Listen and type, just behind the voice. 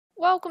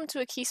Welcome to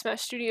a KeySmash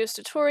Studios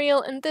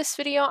tutorial. In this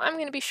video, I'm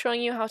going to be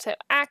showing you how to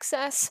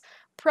access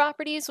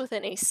properties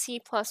within a C++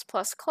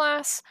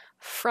 class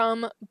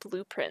from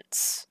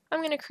blueprints. I'm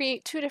going to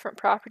create two different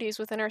properties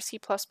within our C++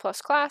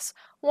 class,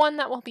 one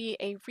that will be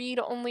a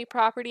read-only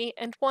property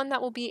and one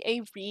that will be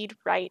a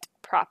read-write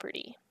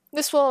property.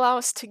 This will allow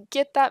us to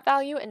get that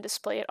value and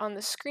display it on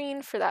the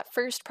screen for that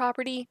first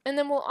property, and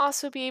then we'll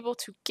also be able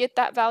to get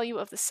that value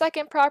of the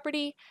second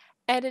property,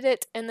 edit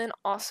it, and then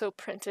also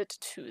print it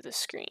to the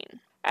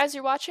screen. As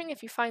you're watching,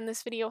 if you find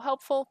this video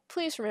helpful,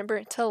 please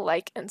remember to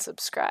like and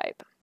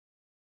subscribe.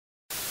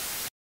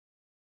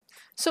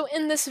 So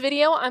in this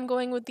video, I'm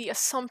going with the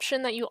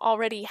assumption that you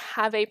already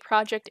have a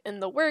project in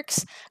the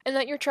works and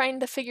that you're trying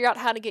to figure out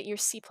how to get your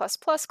C++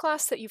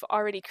 class that you've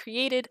already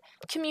created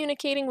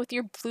communicating with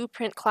your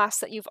blueprint class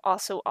that you've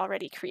also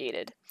already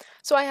created.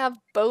 So I have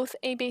both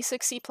a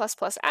basic C++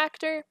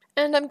 actor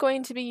and I'm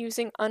going to be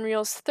using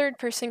Unreal's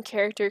third-person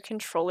character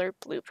controller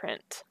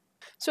blueprint.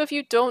 So if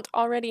you don't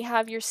already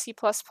have your C++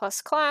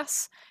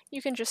 class,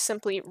 you can just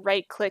simply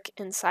right-click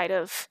inside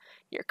of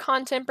your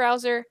content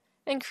browser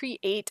and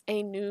create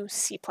a new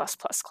C++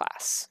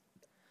 class.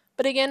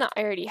 But again, I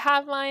already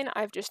have mine.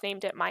 I've just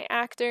named it my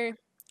actor,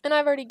 and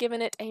I've already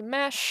given it a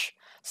mesh,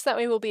 so that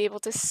way we'll be able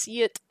to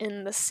see it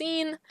in the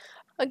scene.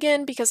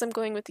 Again, because I'm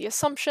going with the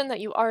assumption that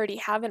you already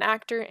have an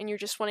actor and you're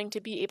just wanting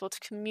to be able to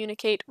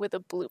communicate with a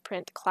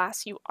blueprint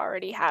class you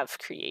already have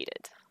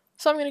created.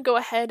 So I'm going to go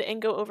ahead and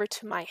go over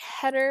to my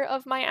header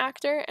of my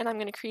actor, and I'm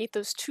going to create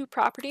those two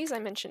properties I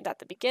mentioned at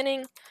the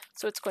beginning.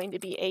 So it's going to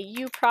be a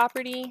U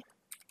property,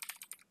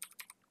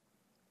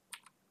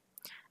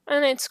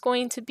 and it's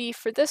going to be,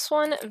 for this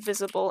one,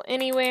 visible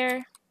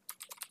anywhere.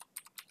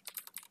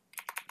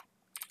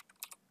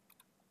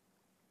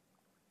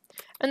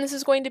 And this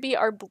is going to be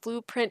our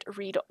blueprint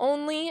read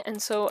only,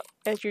 and so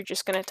as you're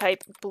just going to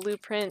type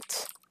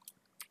blueprint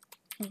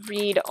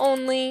read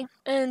only,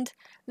 and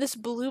this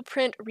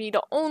blueprint read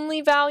only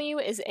value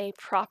is a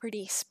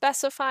property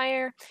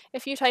specifier.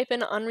 If you type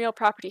in Unreal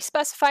property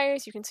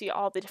specifiers, you can see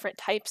all the different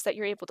types that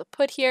you're able to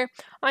put here.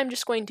 I'm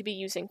just going to be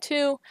using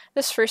two.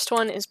 This first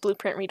one is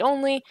blueprint read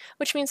only,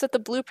 which means that the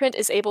blueprint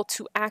is able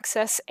to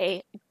access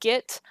a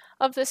get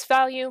of this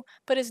value,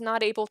 but is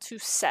not able to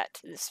set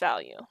this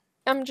value.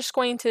 I'm just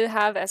going to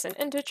have as an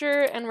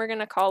integer, and we're going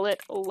to call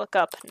it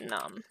lookup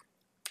num.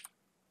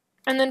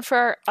 And then for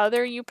our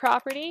other U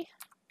property,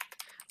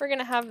 we're going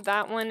to have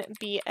that one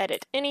be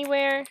edit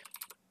anywhere.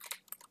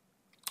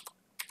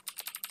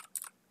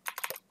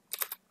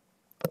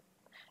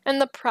 And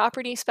the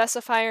property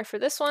specifier for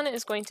this one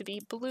is going to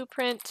be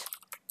blueprint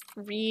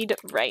read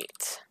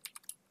write.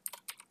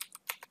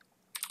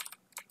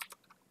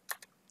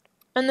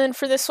 And then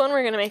for this one,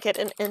 we're going to make it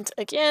an int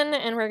again,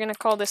 and we're going to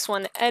call this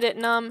one edit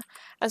num,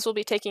 as we'll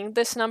be taking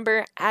this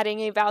number, adding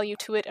a value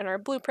to it in our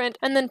blueprint,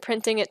 and then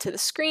printing it to the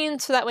screen,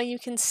 so that way you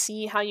can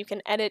see how you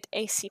can edit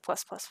a C++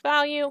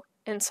 value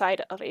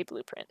inside of a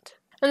blueprint.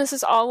 And this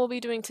is all we'll be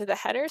doing to the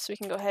header, so we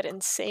can go ahead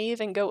and save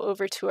and go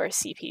over to our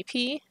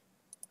CPP.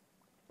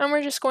 And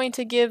we're just going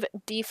to give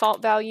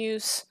default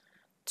values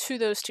to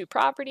those two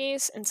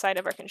properties inside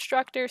of our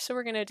constructor. So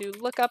we're going to do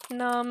lookup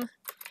num,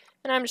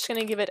 and I'm just going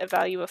to give it a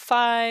value of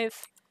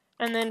 5.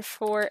 And then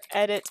for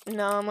edit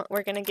num,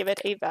 we're going to give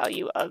it a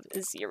value of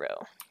 0.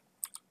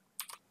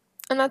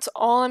 And that's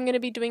all I'm going to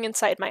be doing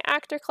inside my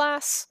actor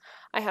class.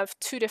 I have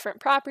two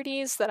different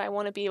properties that I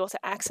want to be able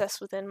to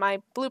access within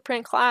my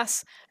blueprint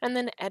class and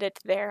then edit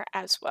there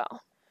as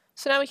well.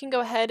 So now we can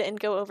go ahead and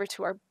go over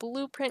to our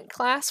blueprint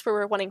class where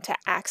we're wanting to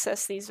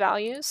access these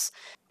values.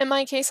 In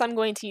my case, I'm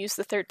going to use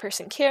the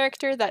third-person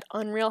character that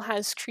Unreal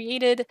has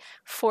created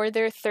for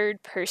their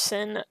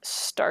third-person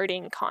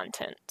starting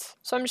content.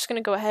 So I'm just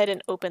going to go ahead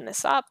and open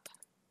this up.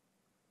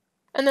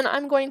 And then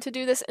I'm going to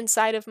do this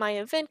inside of my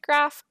event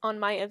graph on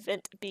my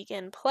event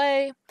begin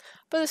play,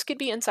 but this could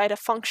be inside a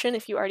function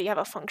if you already have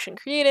a function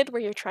created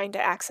where you're trying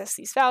to access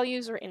these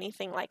values or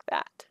anything like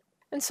that.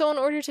 And so in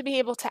order to be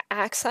able to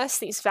access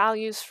these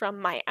values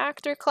from my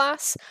actor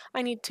class,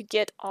 I need to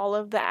get all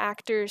of the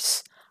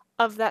actors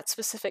of that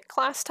specific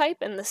class type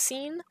in the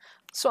scene.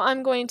 So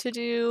I'm going to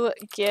do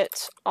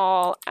get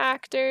all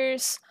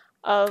actors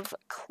of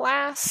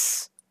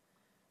class,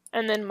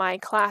 and then my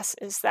class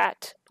is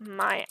that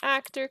my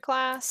actor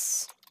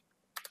class.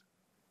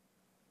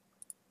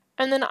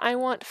 And then I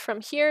want from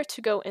here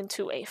to go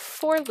into a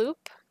for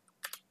loop.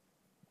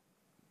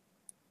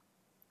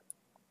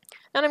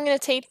 And I'm going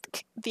to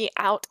take the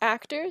out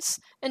actors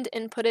and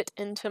input it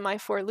into my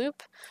for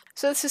loop.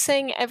 So this is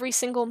saying every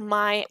single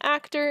my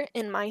actor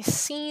in my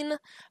scene,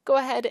 go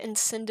ahead and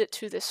send it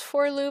to this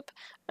for loop.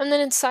 And then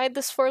inside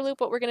this for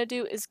loop, what we're going to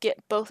do is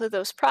get both of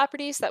those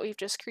properties that we've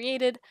just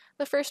created.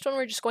 The first one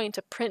we're just going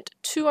to print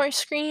to our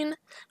screen.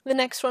 The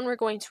next one we're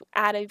going to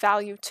add a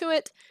value to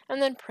it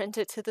and then print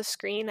it to the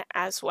screen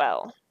as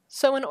well.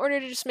 So in order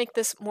to just make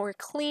this more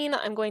clean,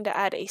 I'm going to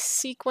add a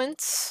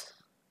sequence.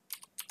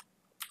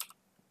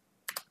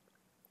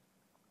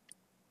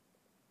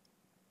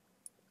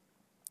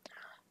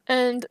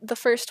 And the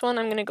first one,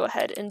 I'm going to go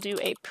ahead and do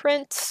a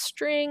print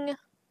string.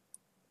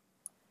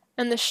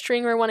 And the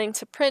string we're wanting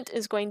to print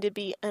is going to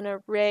be an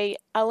array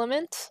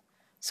element.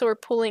 So we're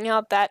pulling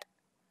out that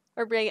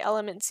array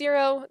element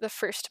 0, the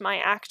first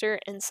myActor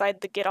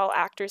inside the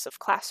getAllActors of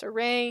class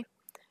array.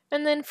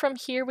 And then from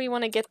here we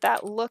want to get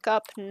that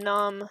lookup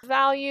num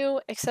value,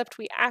 except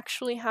we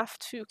actually have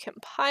to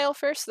compile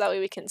first, so that way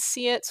we can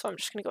see it. So I'm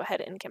just going to go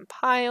ahead and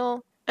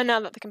compile. And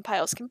now that the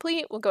compile is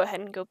complete, we'll go ahead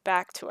and go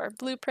back to our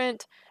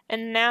blueprint.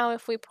 And now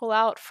if we pull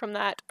out from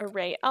that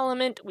array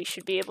element, we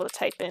should be able to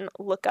type in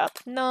lookup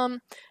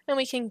num, and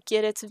we can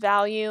get its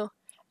value.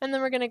 And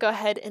then we're going to go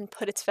ahead and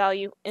put its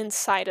value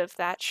inside of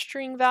that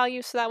string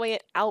value, so that way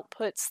it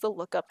outputs the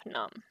lookup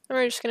num. And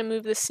we're just going to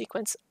move this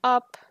sequence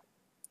up,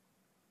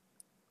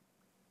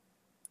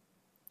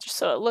 just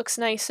so it looks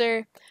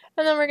nicer.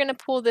 And then we're going to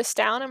pull this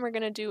down and we're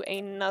going to do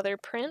another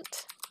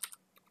print.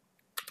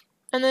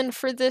 And then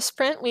for this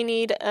print, we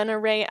need an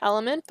array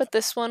element, but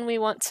this one we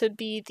want to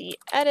be the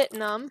edit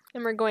num,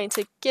 and we're going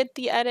to get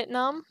the edit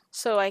num,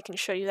 so I can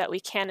show you that we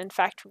can in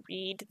fact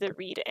read the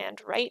read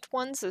and write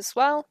ones as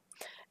well.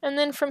 And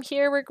then from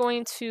here, we're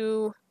going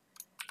to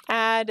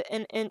add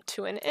an int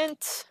to an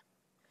int,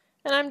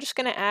 and I'm just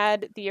going to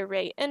add the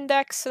array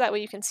index, so that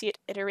way you can see it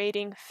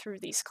iterating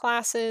through these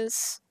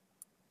classes.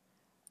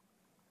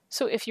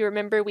 So if you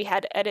remember, we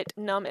had edit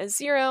num as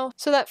 0,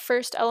 so that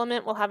first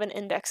element will have an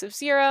index of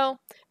 0,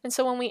 and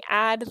so when we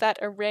add that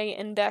array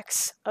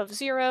index of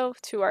 0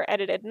 to our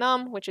edited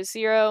num, which is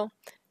 0,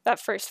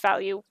 that first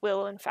value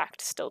will in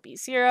fact still be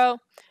 0.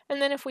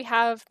 And then if we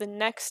have the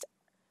next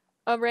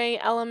array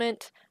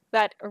element,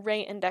 that array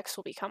index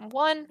will become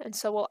 1, and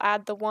so we'll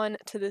add the 1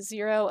 to the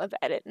 0 of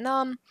edit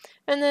num,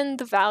 and then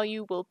the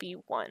value will be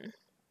 1.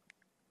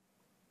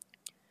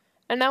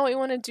 And now what we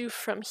want to do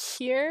from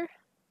here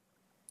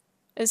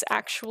is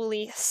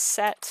actually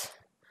set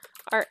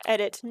our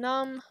edit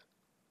num,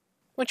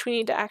 which we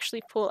need to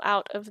actually pull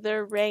out of the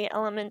array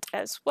element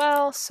as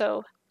well.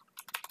 So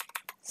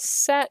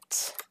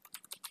set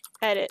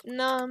edit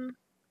num,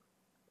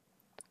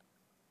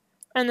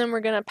 and then we're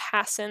going to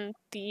pass in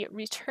the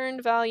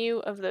returned value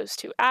of those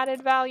two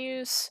added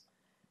values.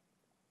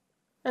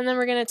 And then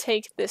we're going to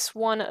take this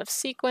one of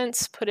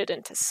sequence, put it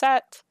into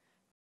set.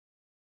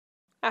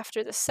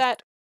 After the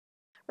set,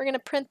 we're going to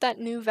print that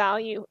new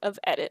value of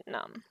edit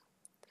num.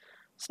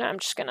 So now I'm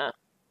just going to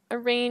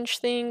arrange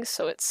things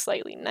so it's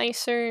slightly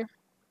nicer.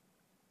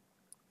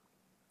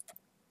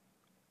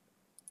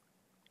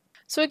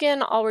 So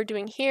again, all we're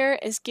doing here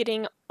is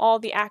getting all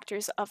the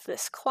actors of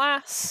this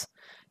class,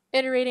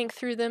 iterating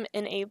through them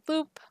in a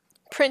loop,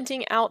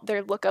 printing out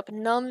their lookup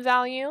num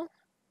value,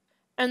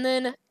 and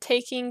then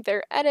taking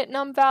their edit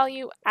num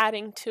value,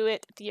 adding to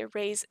it the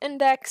array's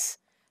index,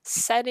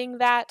 setting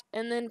that,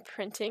 and then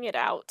printing it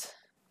out.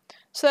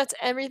 So that's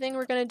everything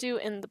we're going to do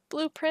in the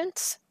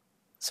blueprint.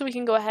 So we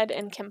can go ahead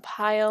and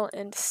compile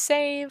and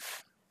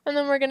save. And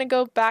then we're going to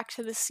go back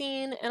to the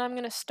scene, and I'm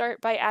going to start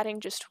by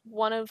adding just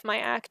one of my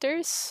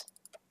actors.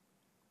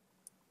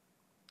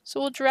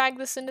 So we'll drag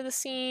this into the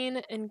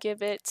scene and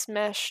give its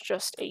mesh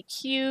just a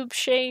cube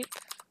shape.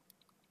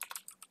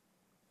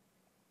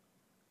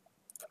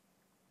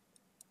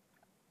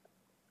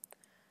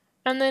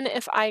 And then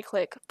if I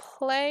click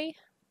play,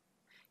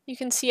 you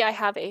can see I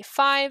have a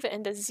 5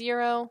 and a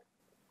 0.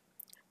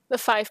 The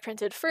 5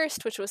 printed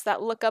first, which was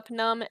that lookup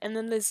num, and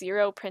then the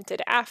 0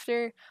 printed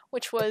after,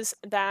 which was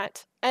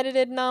that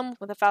edited num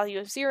with a value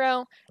of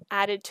 0.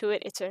 Added to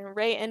it, it's an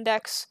array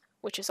index,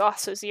 which is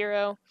also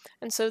 0.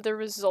 And so the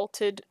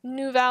resulted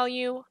new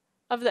value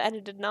of the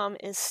edited num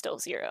is still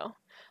 0.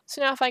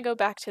 So now if I go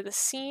back to the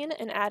scene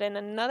and add in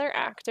another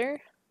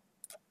actor,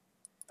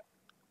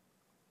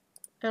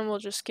 and we'll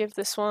just give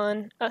this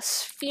one a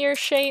sphere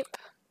shape,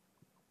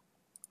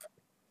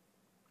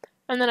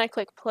 and then I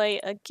click play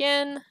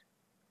again,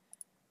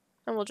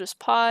 and we'll just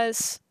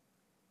pause.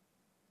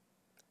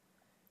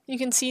 You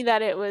can see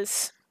that it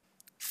was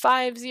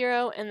 5,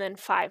 0, and then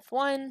 5,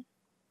 1.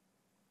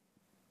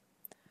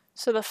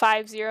 So the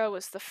 5, 0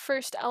 was the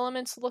first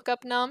element's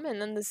lookup num,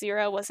 and then the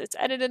 0 was its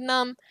edited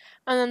num,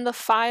 and then the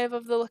 5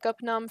 of the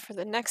lookup num for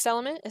the next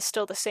element is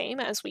still the same,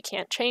 as we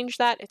can't change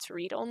that, it's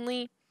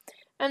read-only.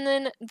 And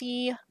then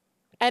the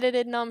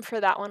edited num for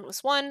that one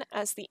was 1,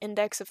 as the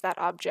index of that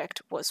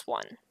object was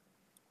 1.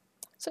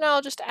 So now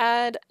I'll just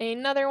add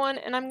another one,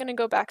 and I'm going to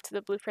go back to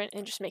the blueprint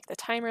and just make the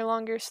timer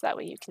longer so that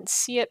way you can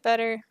see it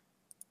better.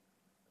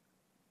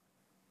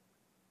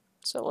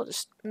 So we'll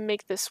just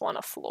make this one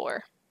a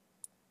floor.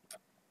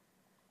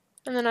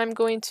 And then I'm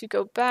going to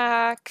go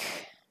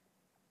back,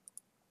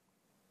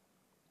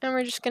 and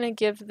we're just going to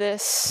give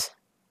this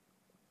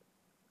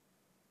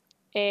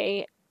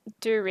a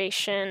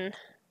duration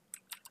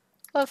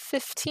of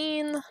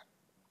 15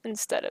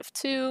 instead of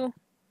 2.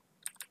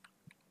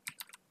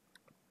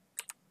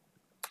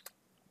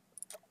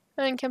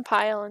 And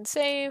compile and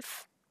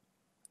save.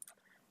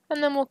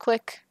 And then we'll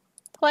click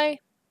play.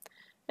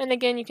 And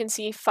again, you can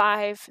see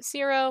 5,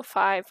 0,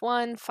 5,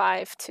 1,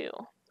 5, 2.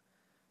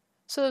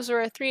 So those are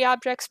our 3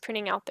 objects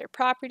printing out their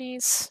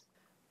properties.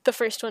 The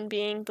first one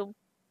being the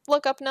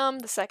lookup num,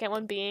 the second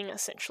one being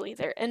essentially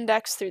their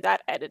index through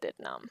that edited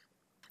num.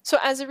 So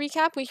as a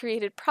recap, we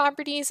created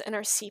properties in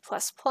our C++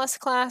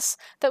 class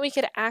that we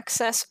could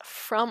access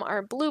from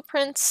our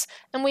blueprints,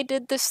 and we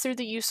did this through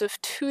the use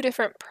of two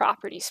different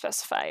property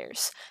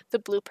specifiers, the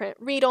blueprint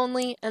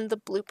read-only and the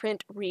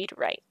blueprint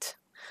read-write.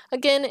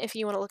 Again, if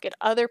you want to look at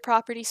other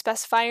property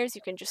specifiers,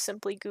 you can just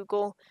simply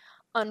Google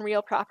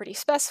Unreal Property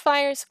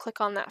Specifiers,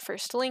 click on that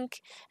first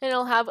link, and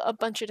it'll have a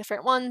bunch of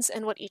different ones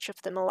and what each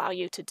of them allow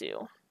you to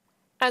do.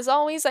 As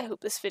always, I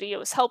hope this video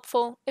was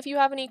helpful. If you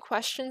have any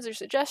questions or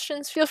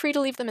suggestions, feel free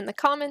to leave them in the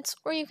comments,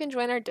 or you can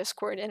join our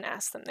Discord and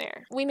ask them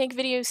there. We make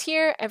videos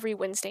here every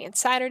Wednesday and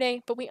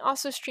Saturday, but we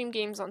also stream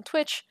games on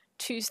Twitch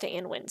Tuesday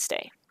and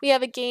Wednesday. We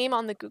have a game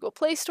on the Google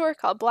Play Store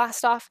called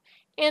Blast Off,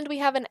 and we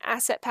have an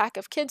asset pack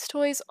of kids'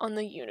 toys on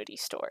the Unity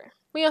Store.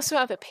 We also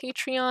have a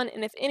Patreon,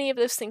 and if any of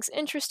those things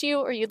interest you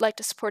or you'd like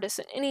to support us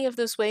in any of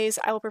those ways,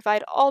 I will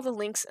provide all the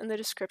links in the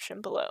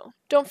description below.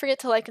 Don't forget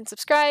to like and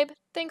subscribe.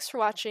 Thanks for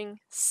watching.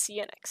 See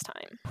you next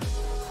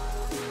time.